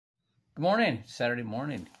Good morning. Saturday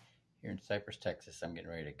morning here in Cypress, Texas. I'm getting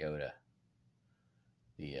ready to go to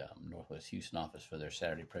the Northwest Houston office for their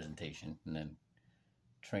Saturday presentation, and then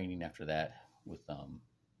training after that with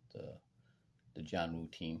the the John Woo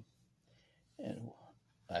team, and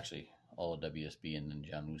actually all of WSB and then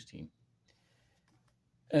John Woo's team.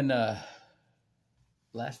 And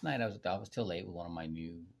last night I was till late with one of my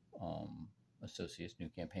new associates, new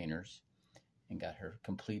campaigners, and got her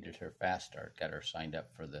completed her fast start, got her signed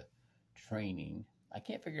up for the training. I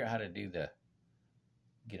can't figure out how to do the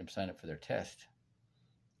get them signed up for their test,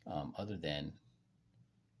 other than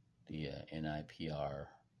the NIPR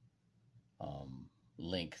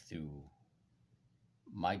link through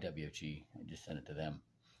my WFG. I just sent it to them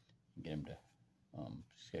and get them to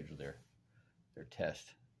schedule their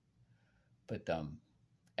test. But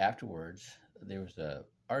afterwards, there was a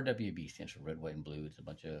RWB, stands for Red, White, and Blue. It's a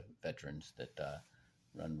bunch of veterans that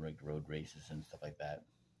run rigged road races and stuff like that.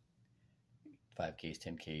 5Ks,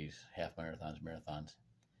 10Ks, half marathons,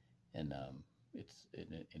 and it's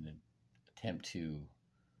in an attempt to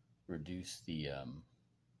reduce the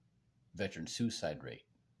veteran suicide rate.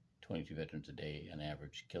 22 veterans a day on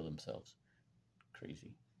average kill themselves.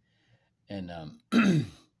 Crazy. And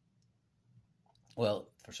well,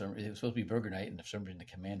 for some reason, it was supposed to be burger night, and for some reason the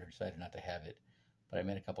commander decided not to have it. But I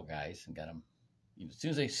met a couple guys and got them. As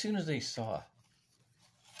soon as they saw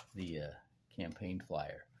the campaign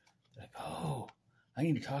flyer, they're like, "Oh, I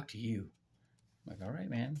need to talk to you." I'm like, "All right,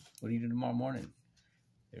 man. What do you do tomorrow morning?"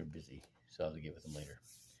 They were busy, so I'll get with them later.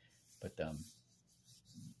 But the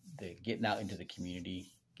getting out into the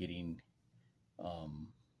community, getting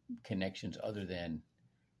connections other than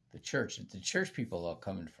the church. The church people are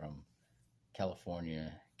coming from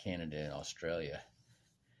California, Canada, and Australia,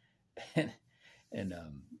 and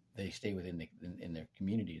they stay within in their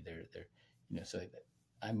community. They're so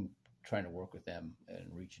I'm trying to work with them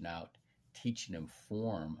and reaching out, teaching them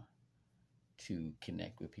form to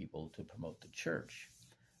connect with people to promote the church.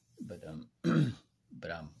 But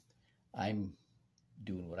but I'm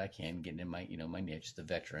doing what I can, getting in my niche, the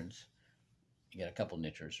veterans. You got a couple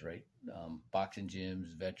niches, right? Boxing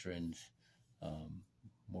gyms, veterans,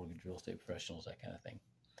 mortgage real estate professionals, that kind of thing,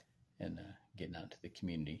 and getting out to the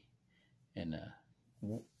community. And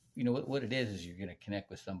what it is you're going to connect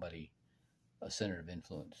with somebody, a center of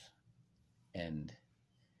influence, and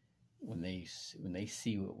when they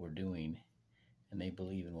see what we're doing and they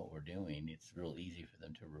believe in what we're doing, it's real easy for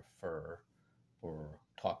them to refer or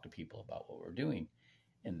talk to people about what we're doing,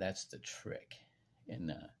 and that's the trick.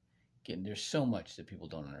 And again, there's so much that people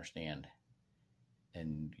don't understand,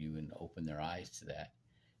 and you can open their eyes to that.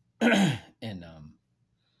 And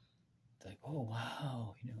it's like, oh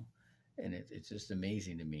wow, and it's just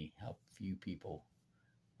amazing to me how few people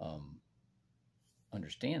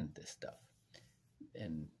understand this stuff.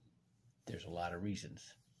 And there's a lot of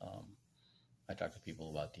reasons. I talk to people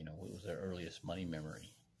about what was their earliest money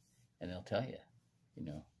memory, and they'll tell you,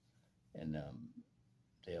 and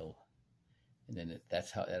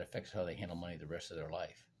that's how that affects how they handle money the rest of their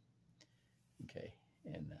life. Okay,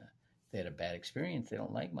 and they had a bad experience, they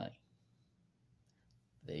don't like money.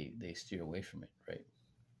 They steer away from it, right?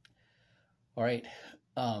 All right.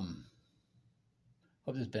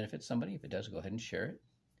 Hope this benefits somebody. If it does, go ahead and share it.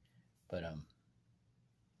 But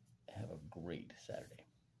have a great Saturday.